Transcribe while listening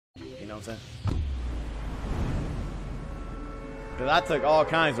know what I'm saying? Because I took all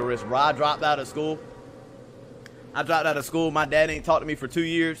kinds of risks, bro. I dropped out of school. My dad ain't talked to me for 2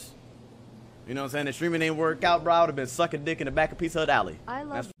 years. You know what I'm saying? The streaming ain't work out, bro. I would have been sucking dick in the back of Pizza Hut Alley. I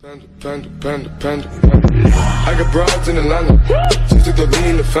love Panda. I got broads in Atlanta. She took the lean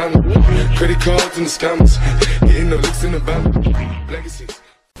in the family. Credit cards and the scammers. Getting the licks in the band. Legacies.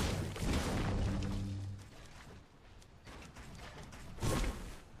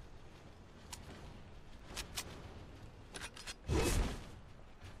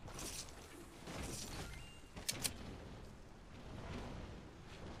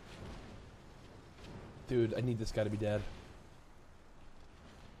 Dude, I need this guy to be dead.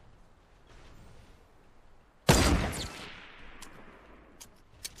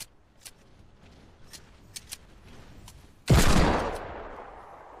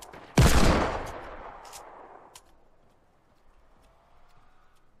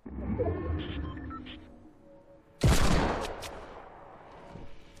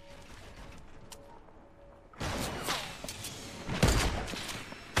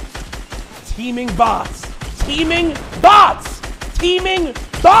 Teaming bots! Teaming bots! Teaming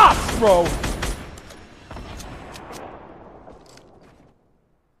bots, bro!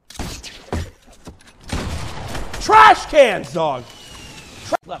 Trash cans, dog!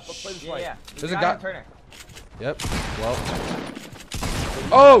 Left, let's play this right. Yeah. There's a guy. Turner. Yep, well.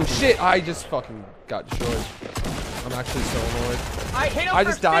 Oh shit, I just fucking got destroyed. I'm actually so annoyed. I hit him I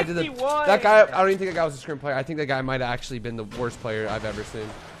just died to the. 51. That guy, I don't even think that guy was a scrim player. I think that guy might have actually been the worst player I've ever seen.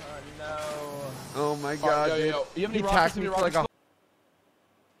 No. Oh my god, yo, dude. yo. You have any He rockets? tacked me for like a.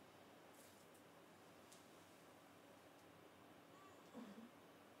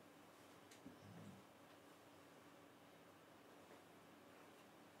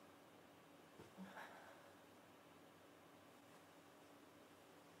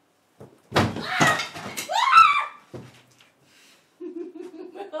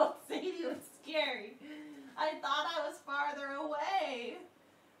 Well, Sadie was scary. I thought I was farther away.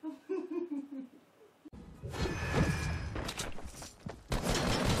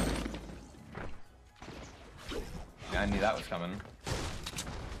 Yeah, I knew that was coming.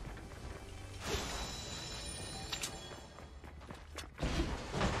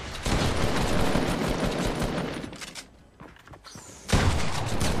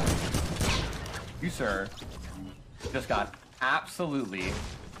 You, sir, just got absolutely,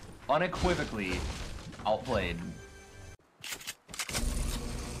 unequivocally outplayed.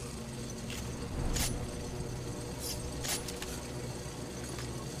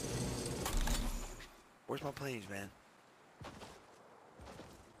 Where's my planes, man?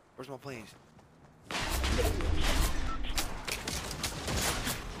 Where's my planes?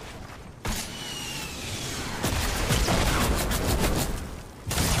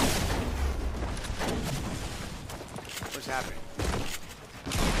 What's happening?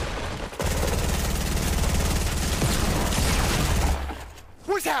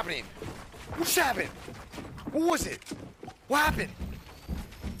 What's happening? What's happened? What was it? What happened?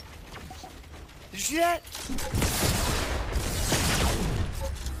 Did you see that?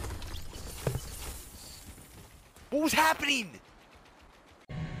 What was happening?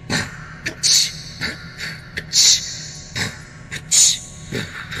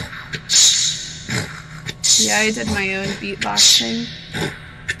 Yeah, I did my own beatboxing.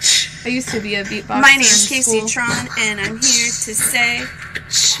 I used to be a beatboxer. My name's Casey Tron, and I'm here to say,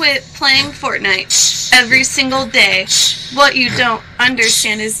 quit playing Fortnite every single day. What you don't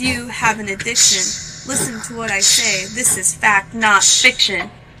understand is you have an addiction. Listen to what I say. This is fact, not fiction.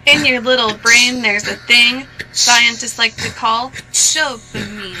 In your little brain, there's a thing scientists like to call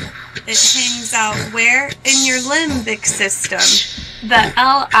dopamine. It hangs out where? In your limbic system. The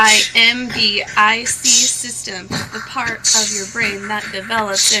LIMBIC system, the part of your brain that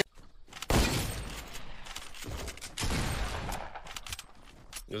develops in.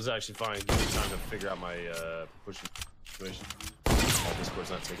 It was actually fine. Give me time to figure out my pushing situation.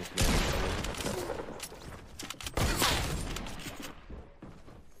 Discord's not taking command.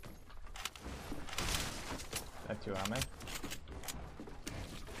 Back to Ame.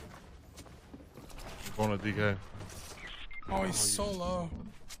 Going to DK. Oh, he's so low.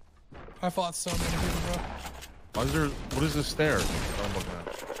 I fought so many people, bro. Why is there? What is this stair that I'm looking at?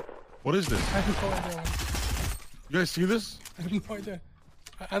 What is this? I have no idea. Man. You guys see this? I have no idea.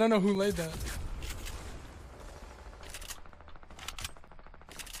 I don't know who laid that.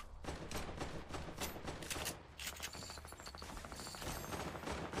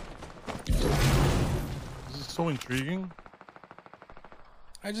 This is so intriguing.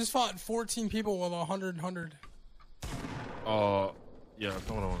 I just fought 14 people with 100. Yeah, that's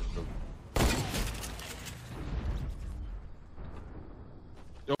not what I want to do.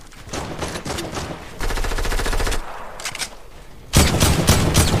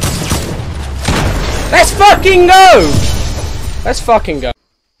 Let's fucking go! Let's fucking go.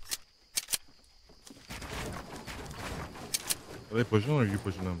 Are they pushing or are you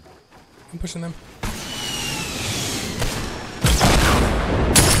pushing them? I'm pushing them.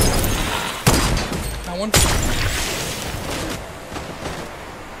 That one.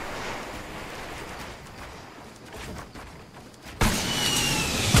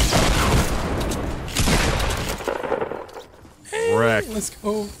 Wrecked. Let's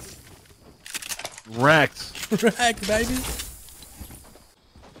go. Wrecked. Wrecked, baby.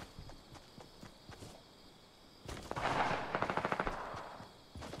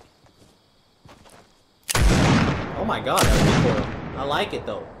 Oh my god, that's recoil. I like it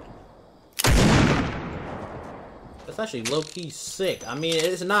though. That's actually low-key sick. I mean,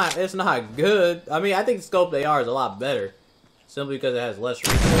 it's not good. I mean, I think Scoped AR is a lot better. Simply because it has less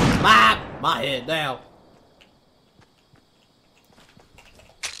recoil. Ah! My head down.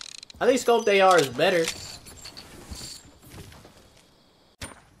 I think Scoped AR is better.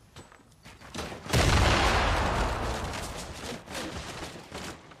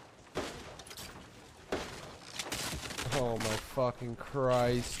 Oh my fucking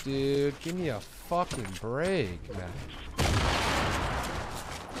Christ, dude. Give me a fucking break, man.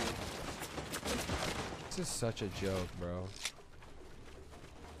 This is such a joke, bro.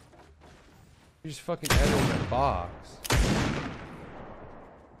 You're just fucking editing the box.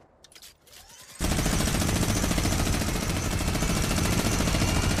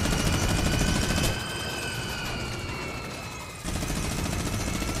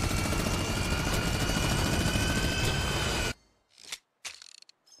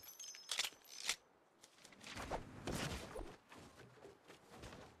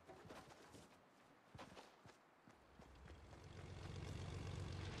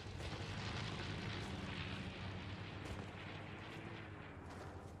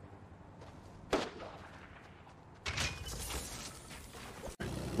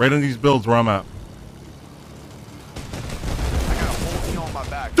 Right on these builds where I'm at. I got a whole team on my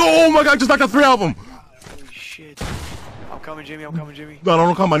back. Oh my god, just knocked out 3 of them! Holy shit. I'm coming, Jimmy. I'm coming, Jimmy. No,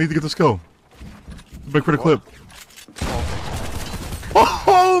 don't come. I need to get this kill. Break for the clip.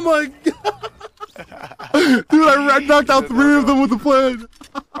 Oh my god! Dude, I knocked out 3 of them with the plane!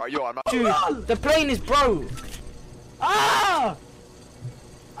 Yo, I'm not. Dude, the plane is broke. Ah!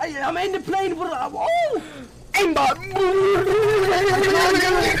 I'm in the plane, but oh! Aimbot!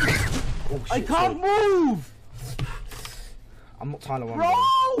 Oh, I can't move! I'm not Tyler 1. Bro!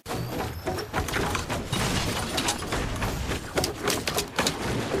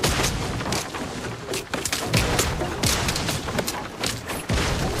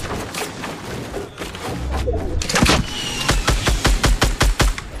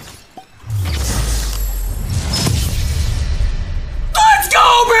 Let's go,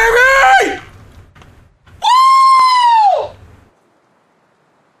 baby!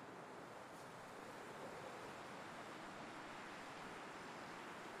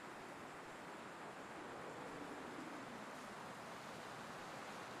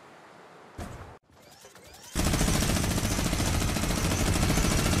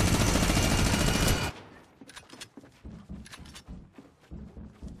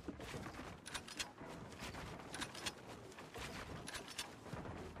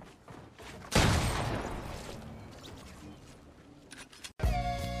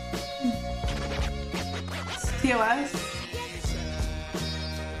 TOS.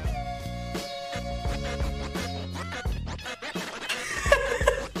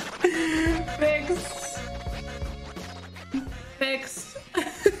 Fixed. Fixed.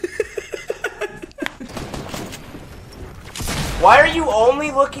 Why are you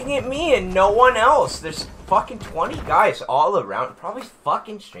only looking at me and no one else? There's fucking 20 guys all around, probably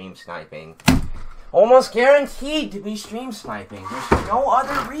fucking stream sniping. Almost guaranteed to be stream sniping. There's no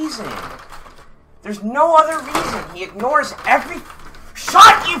other reason. There's no other reason. He ignores every...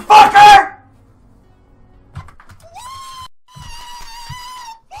 Shut, you fucker!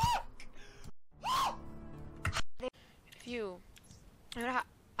 If you...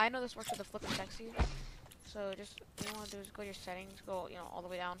 I know this works with the flip and sexy. So just, what you want to do is go to your settings, go, all the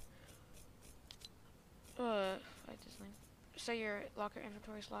way down. Fight this thing. Set your locker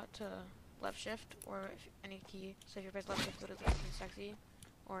inventory slot to left shift, or if any key. So if you press left shift, go to the flip and sexy.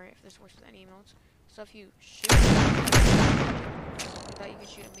 Or if this works with any emotes. So if you shoot, that you can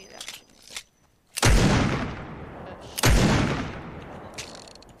shoot immediately after shooting.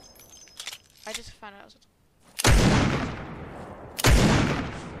 I just found out.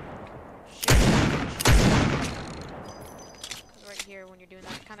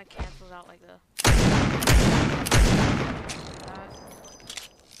 kind of cancels out like the.